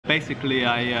basically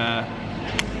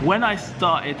when I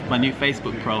started my new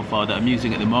Facebook profile that I'm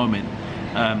using at the moment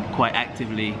quite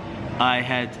actively, I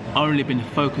had only been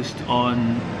focused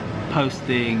on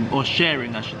posting, or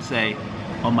sharing I should say,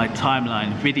 on my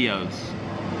timeline videos.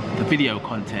 The video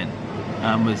content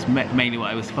was mainly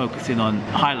what I was focusing on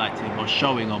highlighting or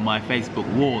showing on my Facebook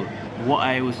wall. What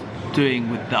I was doing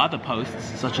with the other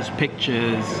posts, such as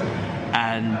pictures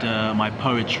and my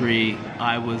poetry,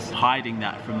 I was hiding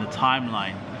that from the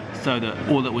timeline so that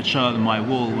all that would show on my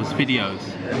wall was videos.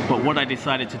 But what I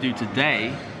decided to do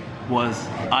today was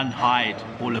unhide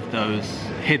all of those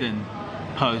hidden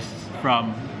posts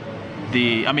from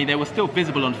the, I mean, they were still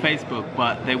visible on Facebook,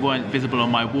 but they weren't visible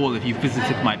on my wall if you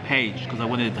visited my page, because I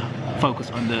wanted to focus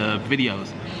on the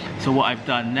videos. So what I've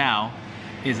done now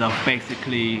is I've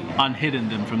basically unhidden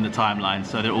them from the timeline,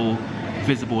 so they're all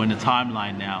visible in the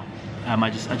timeline now.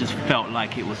 I just felt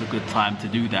like it was a good time to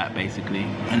do that, basically,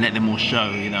 and let them all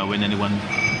show, you know, when anyone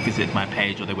visited my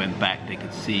page or they went back, they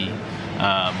could see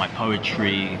my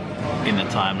poetry in the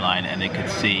timeline, and they could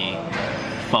see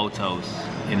photos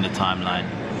in the timeline,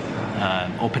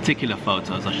 or particular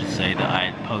photos I should say, that I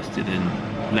had posted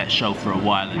and let show for a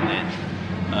while and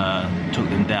then took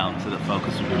them down so that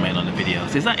focus would remain on the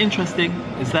videos. Is that interesting?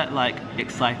 Is that like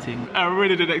exciting? I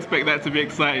really didn't expect that to be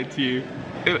exciting to you.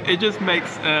 It just makes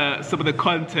some of the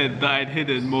content that I'd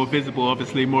hidden more visible.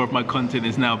 Obviously more of my content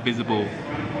is now visible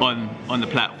on the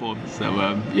platform, so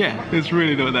yeah, it's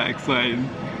really not that exciting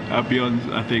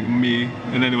beyond, I think, me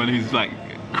and anyone who's like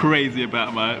crazy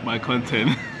about my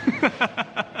content.